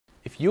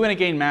If you want to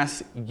gain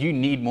mass, you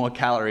need more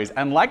calories.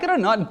 And like it or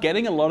not,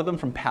 getting a lot of them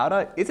from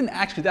powder isn't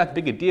actually that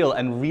big a deal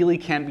and really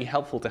can be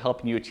helpful to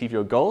helping you achieve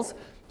your goals,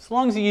 as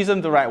long as you use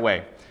them the right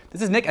way.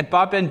 This is Nick at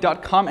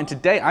BarBend.com, and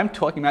today I'm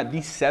talking about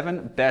the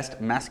 7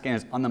 best mass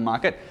gainers on the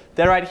market.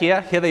 They're right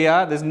here. Here they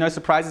are. There's no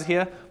surprises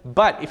here.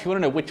 But if you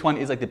want to know which one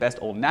is like the best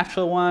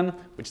all-natural one,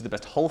 which is the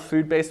best whole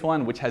food-based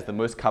one, which has the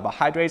most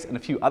carbohydrates, and a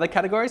few other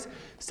categories,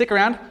 stick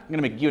around. I'm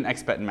going to make you an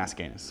expert in mass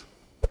gainers.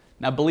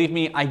 Now, believe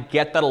me, I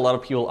get that a lot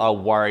of people are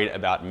worried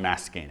about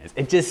mass gainers.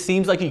 It just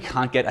seems like you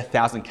can't get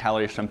 1,000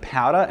 calories from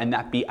powder and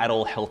that be at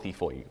all healthy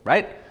for you,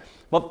 right?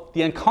 Well,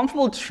 the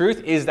uncomfortable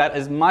truth is that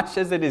as much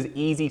as it is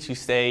easy to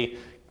say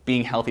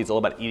being healthy is all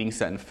about eating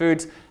certain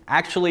foods,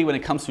 actually when it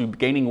comes to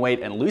gaining weight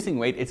and losing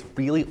weight, it's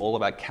really all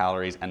about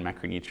calories and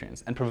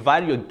macronutrients. And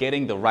provided you're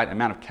getting the right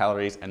amount of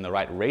calories and the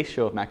right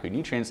ratio of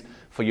macronutrients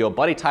for your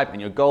body type and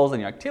your goals and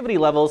your activity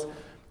levels,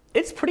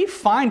 it's pretty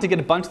fine to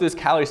get a bunch of those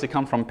calories to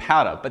come from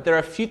powder, but there are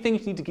a few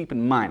things you need to keep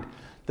in mind.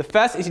 The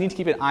first is you need to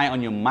keep an eye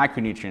on your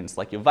micronutrients,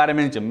 like your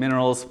vitamins, your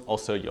minerals,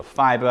 also your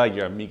fiber,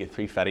 your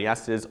omega-3 fatty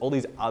acids, all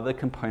these other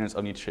components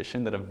of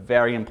nutrition that are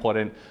very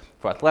important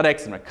for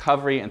athletics and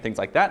recovery and things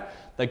like that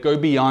go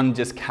beyond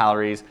just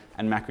calories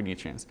and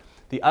macronutrients.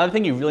 The other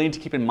thing you really need to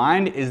keep in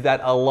mind is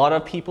that a lot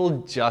of people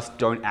just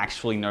don't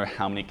actually know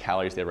how many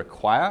calories they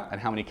require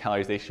and how many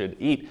calories they should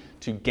eat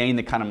to gain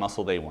the kind of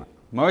muscle they want.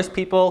 Most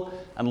people,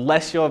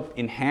 unless you're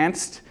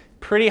enhanced,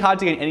 pretty hard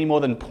to gain any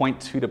more than 0.2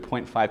 to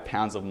 0.5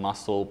 pounds of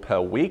muscle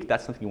per week.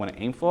 That's something you want to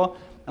aim for.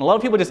 And a lot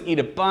of people just eat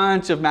a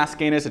bunch of mass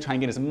gainers to try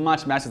and gain as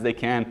much mass as they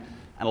can,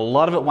 and a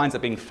lot of it winds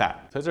up being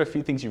fat. Those are a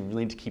few things you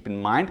really need to keep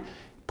in mind.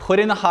 Put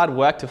in the hard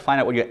work to find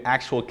out what your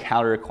actual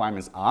calorie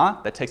requirements are.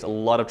 That takes a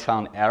lot of trial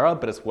and error,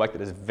 but it's work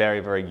that is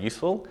very, very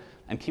useful.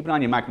 And keep an eye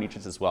on your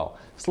macronutrients as well.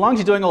 As long as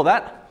you're doing all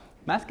that,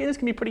 mass gainers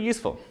can be pretty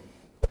useful.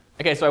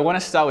 Okay, so I want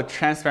to start with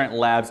Transparent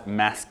Labs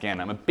Mass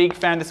Gainer. I'm a big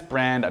fan of this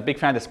brand, a big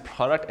fan of this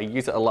product. I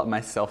use it a lot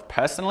myself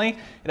personally.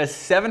 It has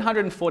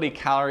 740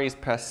 calories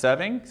per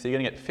serving, so you're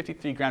going to get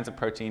 53 grams of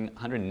protein,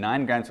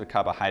 109 grams of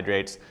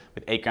carbohydrates,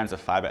 with 8 grams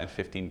of fiber and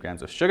 15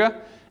 grams of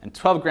sugar, and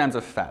 12 grams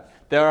of fat.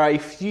 There are a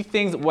few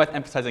things worth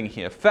emphasizing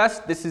here.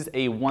 First, this is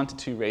a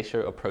 1:2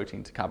 ratio of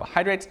protein to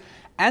carbohydrates,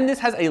 and this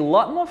has a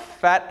lot more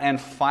fat and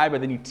fiber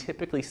than you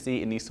typically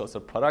see in these sorts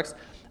of products,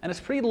 and it's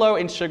pretty low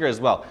in sugar as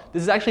well.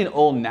 This is actually an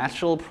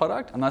all-natural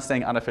product. I'm not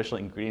saying artificial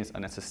ingredients are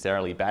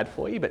necessarily bad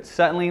for you, but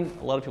certainly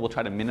a lot of people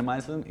try to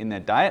minimize them in their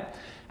diet.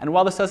 And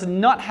while this does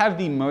not have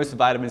the most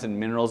vitamins and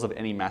minerals of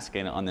any mass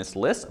gainer on this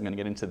list, I'm going to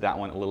get into that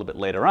one a little bit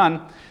later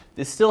on,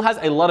 this still has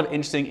a lot of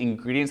interesting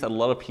ingredients that a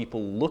lot of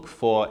people look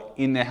for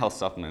in their health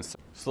supplements.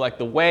 So like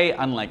the whey,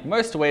 unlike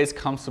most wheys,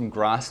 comes from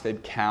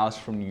grass-fed cows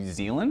from New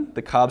Zealand.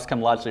 The carbs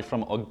come largely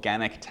from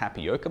organic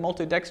tapioca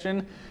maltodextrin.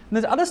 And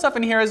there's other stuff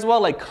in here as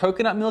well, like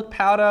coconut milk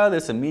powder,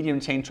 there's some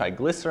medium-chain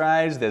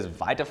triglycerides, there's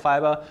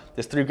Vitafiber,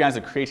 there's 3 grams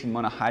of creatine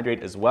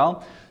monohydrate as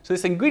well. So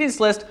this ingredients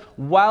list,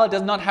 while it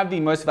does not have the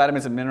most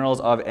vitamins and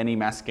minerals of any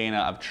mass gainer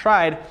I've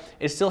tried,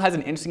 it still has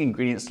an interesting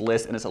ingredients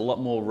list, and it's a lot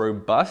more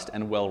robust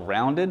and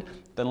well-rounded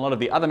than a lot of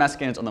the other mass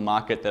gainers on the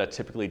market that are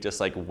typically just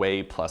like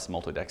whey plus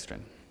maltodextrin.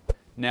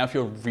 Now, if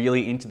you're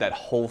really into that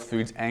whole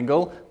foods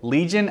angle,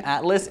 Legion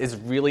Atlas is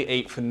really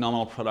a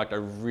phenomenal product. I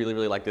really,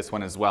 really like this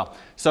one as well.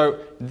 So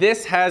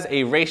this has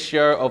a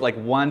ratio of like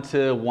 1 to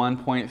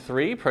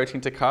 1.3 protein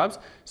to carbs.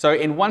 So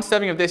in one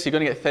serving of this, you're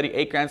going to get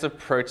 38 grams of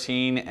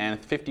protein and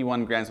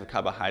 51 grams of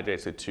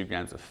carbohydrates with 2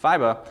 grams of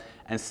fiber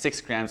and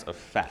 6 grams of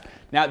fat.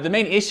 Now, the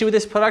main issue with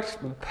this product,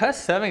 per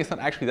serving, it's not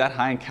actually that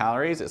high in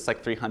calories. It's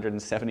like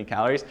 370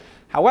 calories.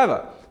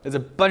 However, there's a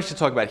bunch to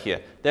talk about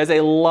here. There's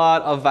a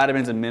lot of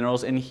vitamins and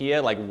minerals in here,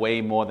 like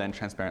way more than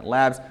Transparent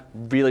Labs.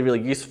 Really,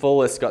 really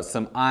useful. It's got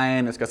some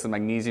iron, it's got some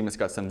magnesium, it's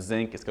got some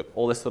zinc, it's got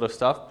all this sort of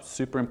stuff.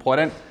 Super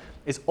important.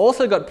 It's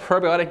also got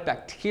probiotic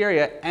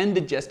bacteria and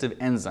digestive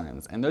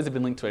enzymes, and those have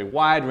been linked to a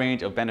wide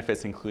range of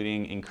benefits,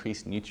 including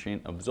increased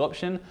nutrient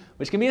absorption,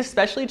 which can be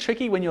especially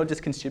tricky when you're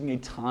just consuming a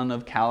ton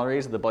of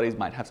calories that the bodies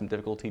might have some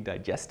difficulty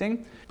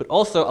digesting. But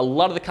also, a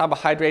lot of the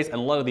carbohydrates and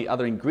a lot of the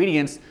other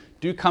ingredients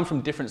do come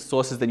from different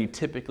sources than you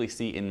typically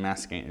see in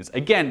mass gainers.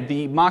 Again,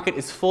 the market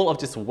is full of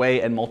just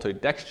whey and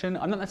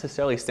maltodextrin. I'm not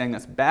necessarily saying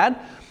that's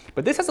bad,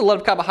 but this has a lot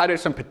of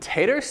carbohydrates from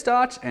potato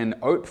starch and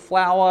oat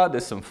flour.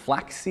 There's some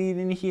flaxseed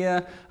in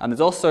here.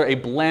 There's also a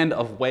blend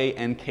of whey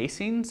and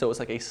casein, so it's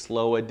like a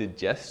slower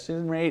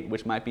digestion rate,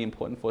 which might be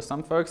important for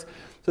some folks. So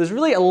there's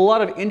really a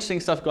lot of interesting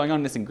stuff going on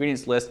in this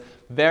ingredients list.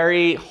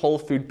 Very whole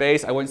food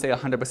based. I won't say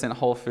 100%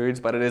 whole foods,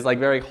 but it is like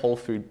very whole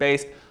food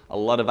based. A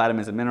lot of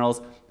vitamins and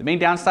minerals. The main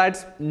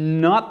downsides,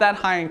 not that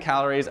high in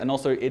calories, and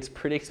also it's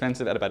pretty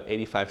expensive at about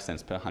 85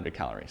 cents per 100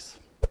 calories.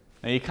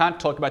 Now, you can't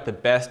talk about the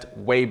best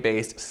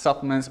whey-based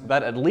supplements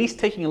without at least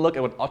taking a look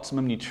at what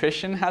Optimum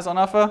Nutrition has on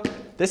offer.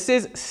 This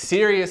is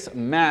Serious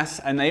Mass,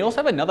 and they also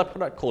have another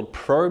product called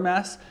Pro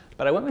Mass,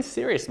 but I went with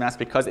serious mass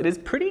because it is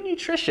pretty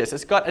nutritious.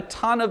 It's got a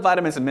ton of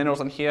vitamins and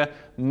minerals in here.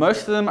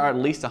 Most of them are at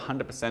least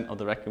 100% of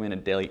the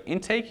recommended daily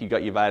intake. You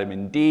got your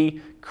vitamin D,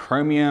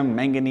 chromium,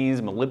 manganese,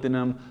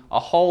 molybdenum, a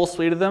whole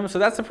suite of them. So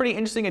that's a pretty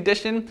interesting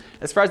addition.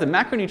 As far as the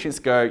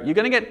macronutrients go, you're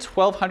gonna get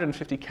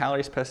 1,250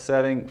 calories per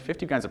serving,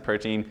 50 grams of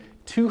protein,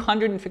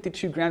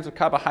 252 grams of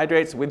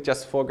carbohydrates with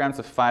just 4 grams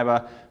of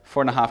fiber,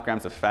 4.5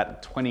 grams of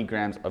fat, 20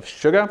 grams of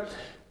sugar.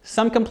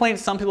 Some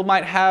complaints some people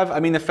might have, I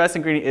mean, the first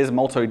ingredient is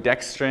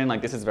maltodextrin.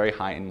 Like, this is very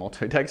high in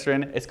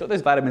maltodextrin. It's got those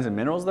vitamins and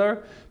minerals though,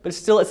 but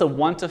still it's a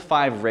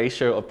 1:5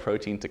 ratio of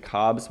protein to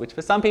carbs, which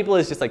for some people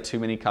is just like too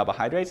many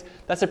carbohydrates.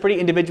 That's a pretty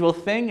individual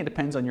thing. It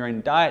depends on your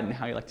own diet and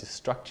how you like to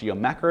structure your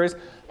macros.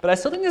 But I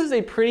still think this is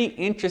a pretty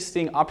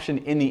interesting option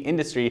in the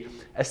industry,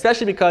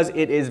 especially because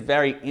it is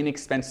very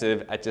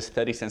inexpensive at just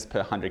 30 cents per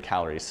 100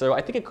 calories. So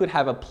I think it could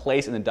have a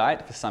place in the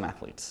diet for some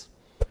athletes.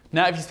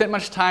 Now, if you spent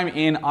much time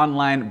in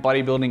online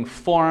bodybuilding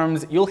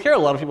forums, you'll hear a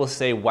lot of people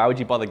say, why would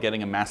you bother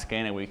getting a mass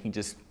gainer when you can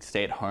just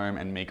stay at home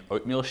and make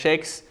oatmeal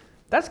shakes?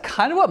 That's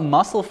kind of what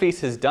Muscle Feast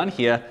has done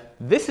here.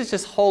 This is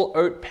just whole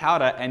oat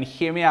powder, and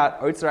hear me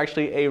out, oats are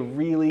actually a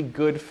really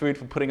good food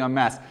for putting on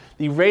mass.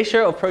 The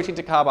ratio of protein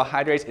to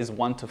carbohydrates is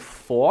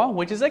 1:4,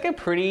 which is like a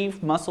pretty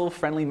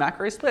muscle-friendly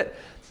macro split.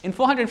 In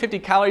 450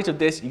 calories of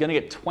this, you're gonna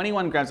get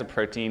 21 grams of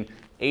protein,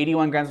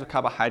 81 grams of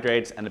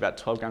carbohydrates, and about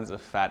 12 grams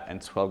of fat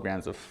and 12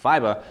 grams of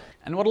fiber.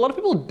 And what a lot of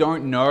people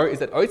don't know is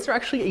that oats are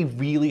actually a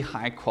really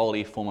high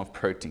quality form of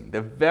protein.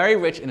 They're very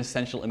rich in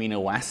essential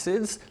amino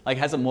acids, like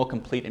has a more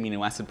complete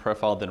amino acid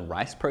profile than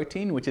rice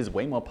protein, which is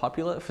way more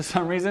popular for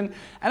some reason.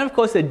 And of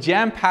course, they're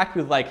jam-packed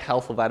with like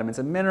helpful vitamins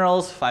and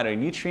minerals,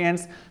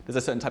 phytonutrients. There's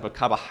a certain type of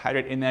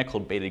carbohydrate in there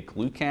called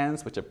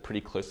beta-glucans, which are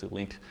pretty closely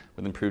linked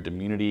with improved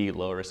immunity,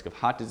 lower risk of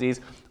heart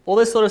disease. All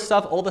this sort of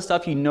stuff, all the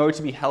stuff you know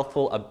to be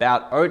helpful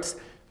about oats.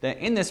 Then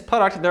in this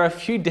product, there are a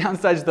few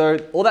downsides though.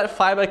 All that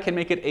fiber can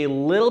make it a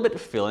little bit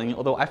filling,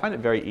 although I find it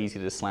very easy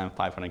to slam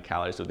 500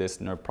 calories with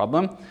this, no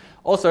problem.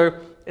 Also,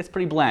 it's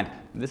pretty bland.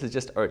 This is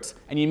just oats.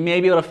 And you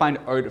may be able to find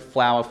oat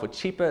flour for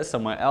cheaper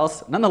somewhere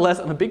else. Nonetheless,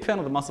 I'm a big fan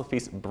of the Muscle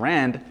Feast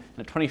brand, and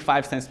at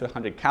 25 cents per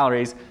 100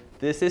 calories,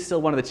 this is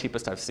still one of the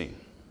cheapest I've seen.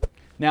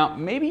 Now,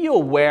 maybe you're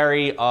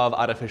wary of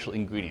artificial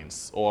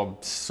ingredients, or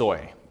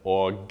soy,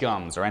 or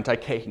gums, or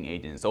anti-caking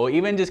agents, or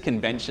even just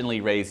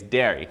conventionally raised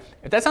dairy.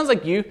 If that sounds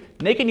like you,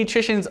 Naked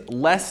Nutrition's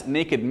Less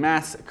Naked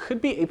Mass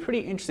could be a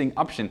pretty interesting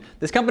option.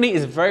 This company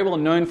is very well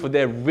known for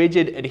their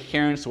rigid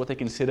adherence to what they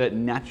consider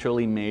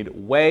naturally made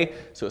whey.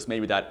 So it's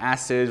made without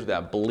acids,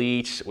 without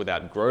bleach,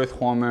 without growth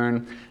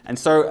hormone. And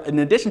so in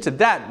addition to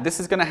that, this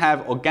is gonna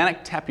have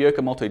organic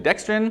tapioca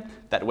maltodextrin,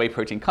 that whey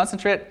protein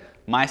concentrate,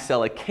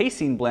 micellar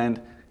casein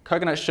blend,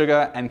 coconut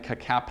sugar, and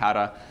cacao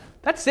powder.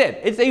 That's it.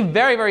 It's a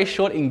very, very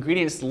short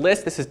ingredients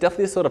list. This is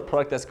definitely the sort of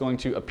product that's going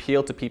to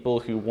appeal to people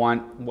who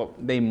want what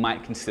they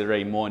might consider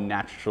a more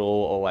natural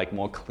or like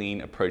more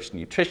clean approach to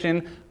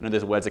nutrition. I know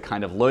those words are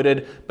kind of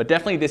loaded, but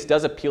definitely this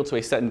does appeal to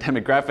a certain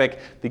demographic.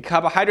 The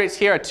carbohydrates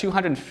here are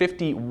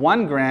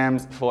 251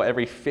 grams for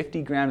every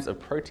 50 grams of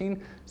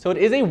protein. So it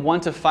is a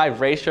 1:5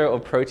 ratio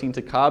of protein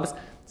to carbs.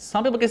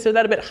 Some people consider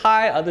that a bit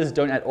high, others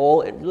don't at all.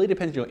 It really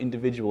depends on your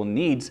individual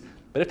needs.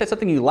 But if that's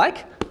something you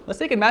like, Less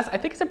Naked Mass, I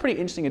think it's a pretty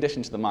interesting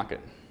addition to the market.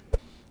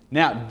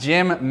 Now,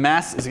 Gym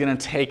Mass is gonna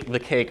take the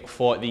cake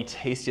for the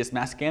tastiest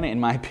mass gainer. In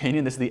my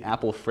opinion, this is the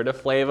apple fritter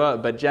flavor,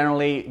 but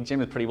generally, Gym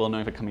is pretty well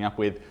known for coming up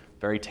with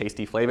very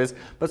tasty flavors.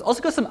 But it's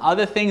also got some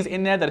other things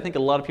in there that I think a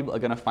lot of people are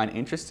gonna find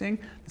interesting.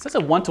 It's just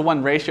a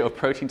 1:1 ratio of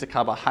protein to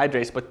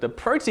carbohydrates, but the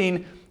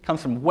protein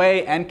comes from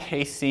whey and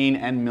casein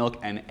and milk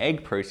and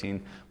egg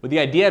protein, with the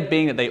idea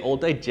being that they all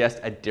digest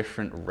at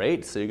different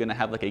rates. So you're gonna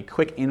have like a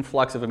quick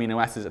influx of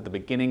amino acids at the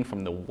beginning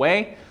from the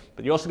whey,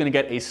 but you're also gonna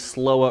get a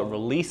slower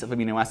release of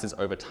amino acids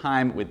over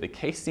time with the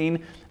casein,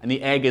 and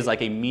the egg is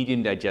like a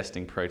medium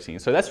digesting protein.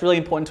 So that's really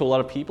important to a lot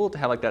of people to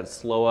have like that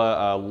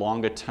slower,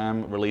 longer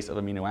term release of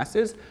amino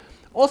acids.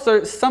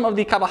 Also, some of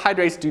the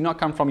carbohydrates do not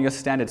come from your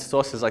standard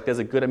sources. Like there's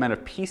a good amount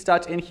of pea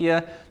starch in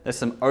here. There's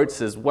some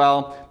oats as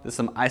well. There's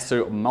some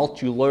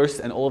isomaltulose,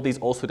 and all of these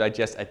also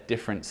digest at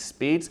different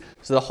speeds.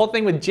 So the whole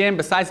thing with Gym,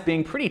 besides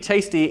being pretty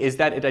tasty, is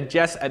that it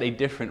digests at a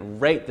different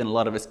rate than a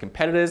lot of its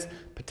competitors.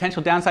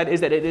 Potential downside is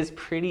that it is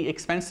pretty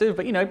expensive,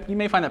 but you know, you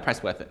may find that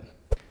price worth it.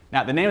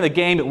 Now, the name of the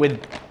game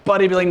with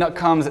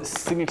bodybuilding.com's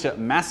signature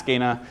mass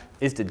gainer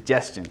is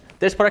digestion.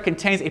 This product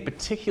contains a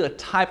particular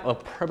type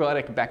of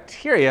probiotic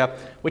bacteria,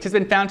 which has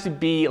been found to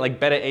be like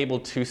better able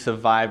to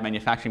survive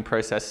manufacturing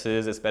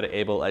processes. It's better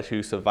able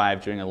to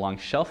survive during a long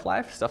shelf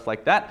life, stuff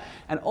like that.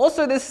 And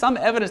also there's some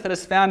evidence that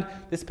has found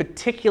this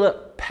particular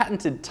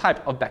patented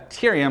type of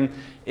bacterium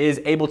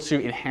is able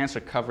to enhance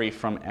recovery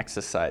from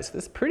exercise.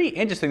 This is pretty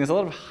interesting. There's a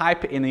lot of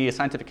hype in the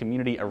scientific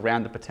community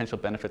around the potential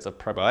benefits of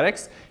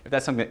probiotics. If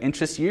that's something that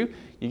interests you,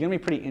 you're gonna be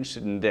pretty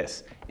interested in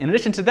this. In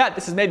addition to that,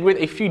 this is made with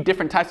a few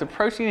different types of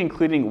protein,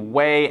 including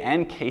whey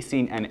and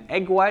casein and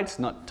egg whites,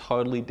 not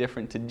totally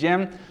different to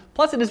Gym.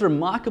 Plus, it is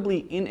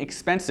remarkably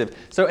inexpensive.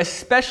 So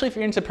especially if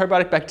you're into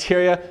probiotic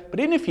bacteria, but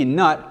even if you're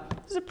not,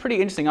 this is a pretty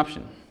interesting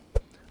option.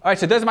 All right,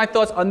 so those are my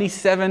thoughts on the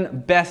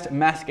 7 best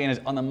mass gainers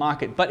on the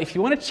market. But if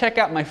you want to check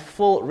out my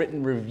full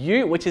written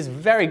review, which is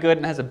very good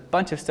and has a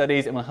bunch of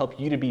studies and will help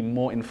you to be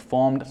more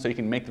informed so you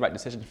can make the right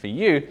decision for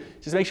you,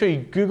 just make sure you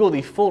Google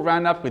the full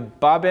roundup with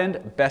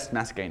BarBend Best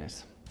Mass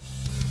Gainers.